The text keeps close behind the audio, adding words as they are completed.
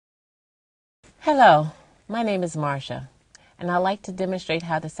Hello, my name is Marcia, and I'd like to demonstrate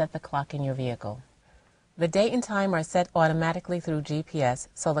how to set the clock in your vehicle. The date and time are set automatically through GPS,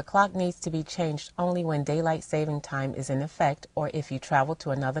 so the clock needs to be changed only when daylight saving time is in effect or if you travel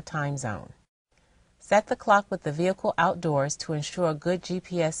to another time zone. Set the clock with the vehicle outdoors to ensure good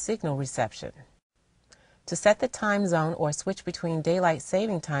GPS signal reception. To set the time zone or switch between daylight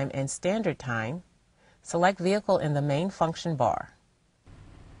saving time and standard time, select Vehicle in the main function bar.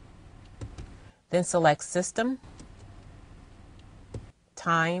 Then select System,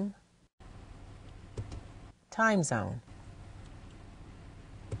 Time, Time Zone.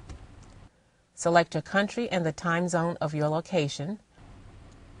 Select your country and the time zone of your location.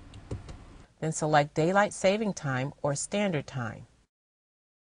 Then select Daylight Saving Time or Standard Time.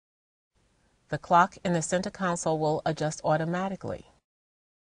 The clock in the center console will adjust automatically.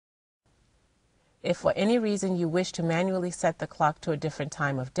 If for any reason you wish to manually set the clock to a different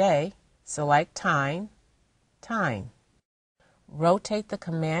time of day, select Time, Time. Rotate the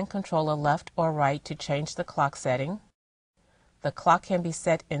command controller left or right to change the clock setting. The clock can be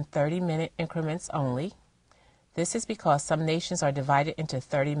set in 30-minute increments only. This is because some nations are divided into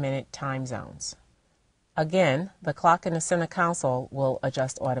 30-minute time zones. Again, the clock in the center console will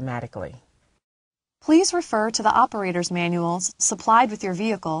adjust automatically. Please refer to the operator's manuals supplied with your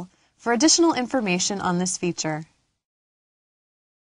vehicle for additional information on this feature.